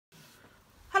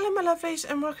Hello my lovelies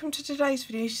and welcome to today's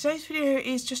video. Today's video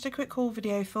is just a quick haul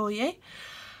video for you.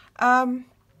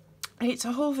 It's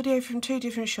a haul video from two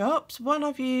different shops. One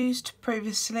I've used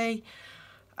previously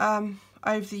over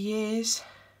the years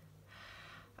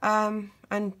and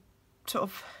sort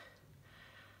of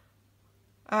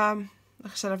like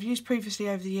I said, I've used previously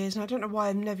over the years and I don't know why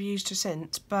I've never used her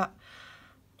since, but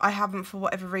I haven't for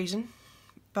whatever reason,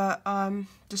 but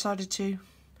decided to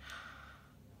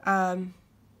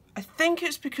I think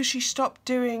it's because she stopped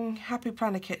doing Happy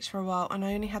Planner kits for a while and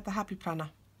I only had the Happy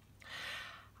Planner.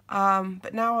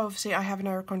 But now obviously I have an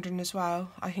Aerochondron as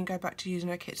well. I can go back to using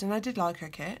her kits and I did like her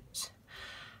kits.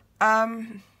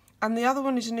 And the other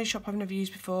one is a new shop I've never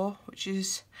used before, which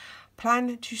is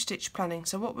Plan to Stitch Planning.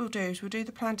 So what we'll do is we'll do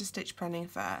the Plan to Stitch Planning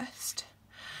first.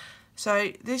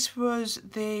 So this was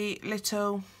the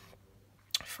little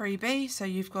freebie. So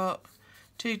you've got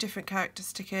two different character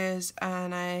stickers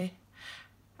and a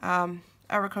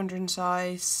Aerochondron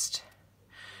sized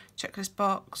checklist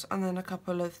box, and then a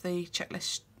couple of the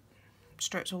checklist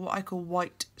strips, or what I call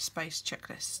white space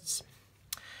checklists,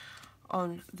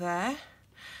 on there.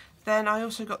 Then I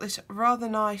also got this rather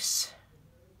nice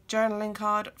journaling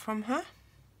card from her,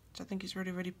 which I think is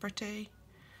really pretty,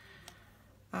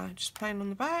 just plain on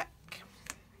the back.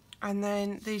 And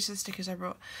then these are the stickers I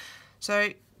brought.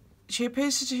 So she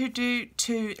appears to do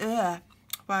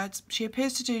She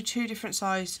appears to do two different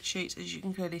size sheets, as you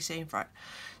can clearly see, right?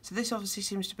 So this obviously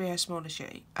seems to be her smaller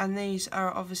sheet, and these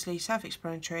are obviously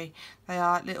self-explanatory. They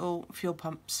are little fuel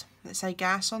pumps that say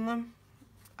gas on them,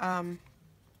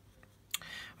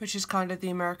 which is kind of the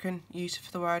American use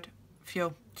for the word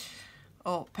fuel,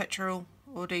 or petrol,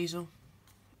 or diesel.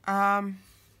 And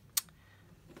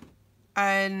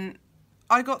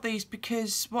I got these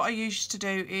because what I used to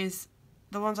do is,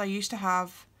 the ones I used to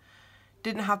have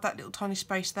didn't have that little tiny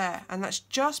space there, and that's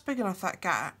just big enough, that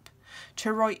gap,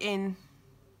 to write in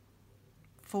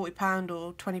 £40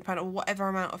 or £20 or whatever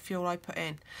amount of fuel I put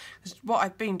in. Because what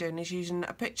I've been doing is using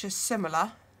a picture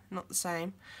similar, not the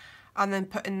same, and then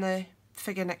putting the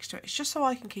figure next to it. It's just so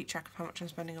I can keep track of how much I'm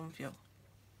spending on fuel.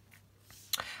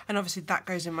 And obviously that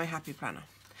goes in my Happy Planner.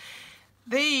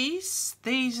 These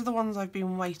are the ones I've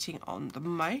been waiting on the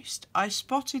most. I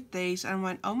spotted these and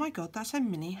went, oh my god, that's a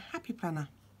mini Happy Planner.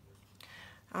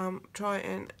 Try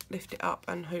and lift it up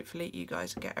and hopefully you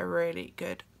guys get a really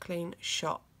good clean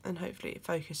shot and hopefully it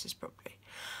focuses properly.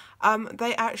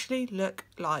 They actually look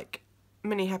like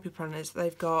mini Happy Planners.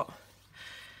 They've got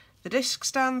the disc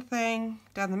stand thing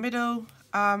down the middle,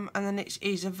 and then it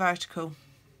is a vertical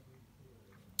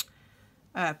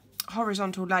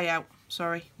horizontal layout,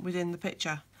 within the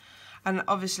picture, and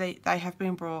obviously they have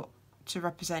been brought to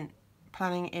represent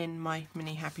planning in my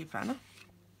mini Happy Planner.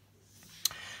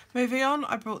 Moving on,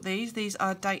 I brought these. These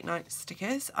are date night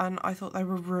stickers and I thought they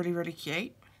were really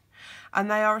cute,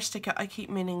 and they are a sticker I keep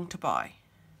meaning to buy.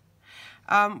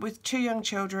 With two young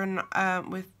children,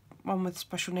 with one with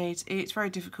special needs, it's very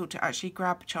difficult to actually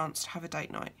grab a chance to have a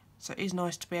date night, so it is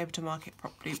nice to be able to mark it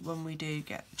properly when we do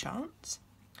get the chance.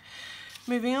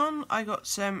 Moving on, I got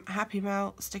some Happy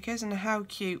Mail stickers, and how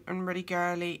cute and really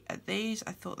girly are these.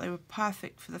 I thought they were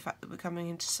perfect for the fact that we're coming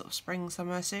into sort of spring,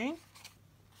 summer soon.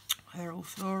 They're all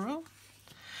floral.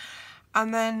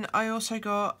 And then I also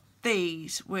got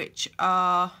these, which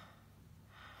are,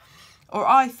 or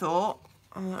I thought,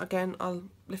 again I'll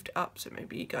lift it up so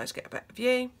maybe you guys get a better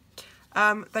view.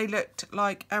 They looked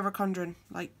like Aerochondron,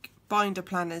 like binder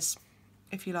planners,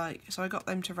 if you like. So I got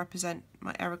them to represent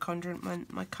my Aerochondron when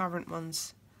my current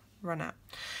ones run out.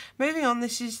 Moving on,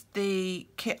 this is the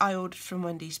kit I ordered from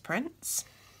Wendy's Prints.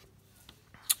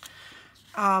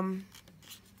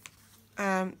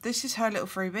 This is her little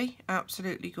freebie,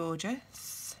 absolutely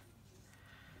gorgeous.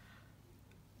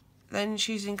 Then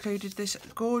she's included this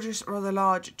gorgeous, rather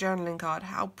large journaling card.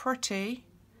 How pretty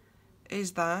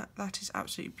is that? That is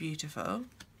absolutely beautiful.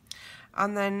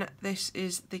 And then this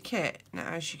is the kit. Now,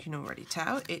 as you can already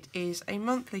tell, it is a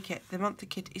monthly kit. The monthly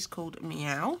kit is called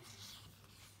Meow.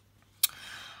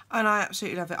 And I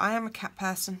absolutely love it. I am a cat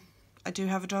person. I do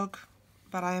have a dog,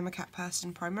 but I am a cat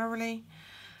person primarily.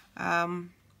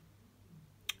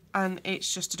 And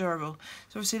it's just adorable.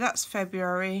 So obviously that's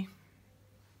February,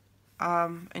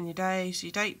 and your days,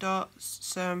 your date dots,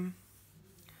 some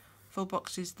full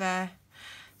boxes there,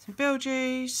 some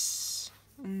bilges,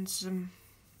 and some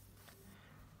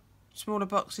smaller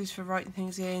boxes for writing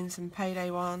things in, some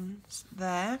payday ones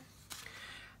there.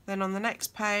 Then on the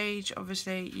next page,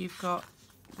 obviously you've got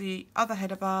the other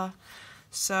header bar,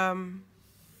 some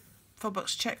full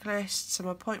box checklists, some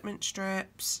appointment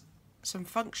strips, some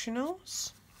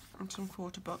functionals, and some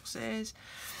quarter boxes.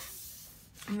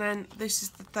 And then this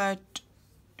is the third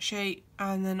sheet,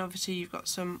 and then obviously you've got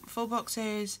some full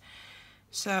boxes,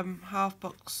 some half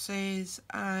boxes,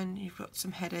 and you've got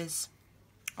some headers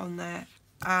on there.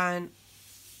 And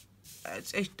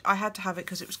I had to have it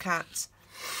because it was cats,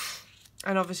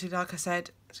 and obviously, like I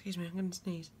said, excuse me, I'm going to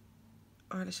sneeze,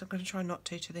 or at least I'm going to try not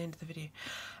to the end of the video.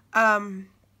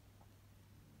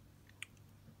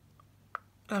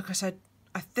 Like I said,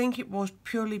 I think it was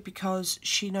purely because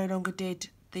she no longer did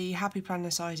the Happy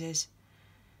Planner sizes.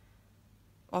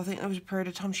 Or I think there was a period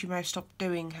of time she may have stopped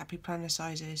doing Happy Planner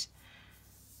sizes.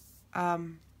 But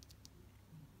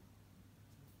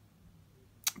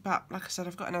like I said,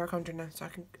 I've got an Aerochondrion now, so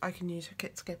I can use her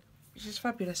kit skin, which is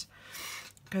fabulous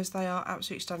because they are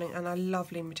absolutely stunning and a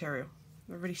lovely material.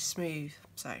 They're really smooth.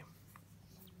 So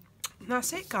and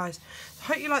that's it, guys. I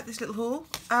hope you like this little haul.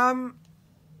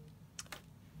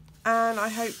 And I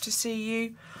hope to see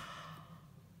you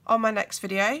on my next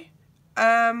video,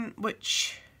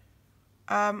 which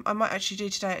I might actually do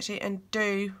today and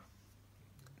do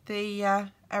the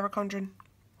Aerochondrion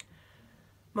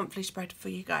monthly spread for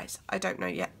you guys. I don't know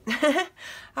yet.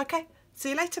 Okay, see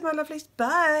you later, my lovelies.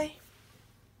 Bye.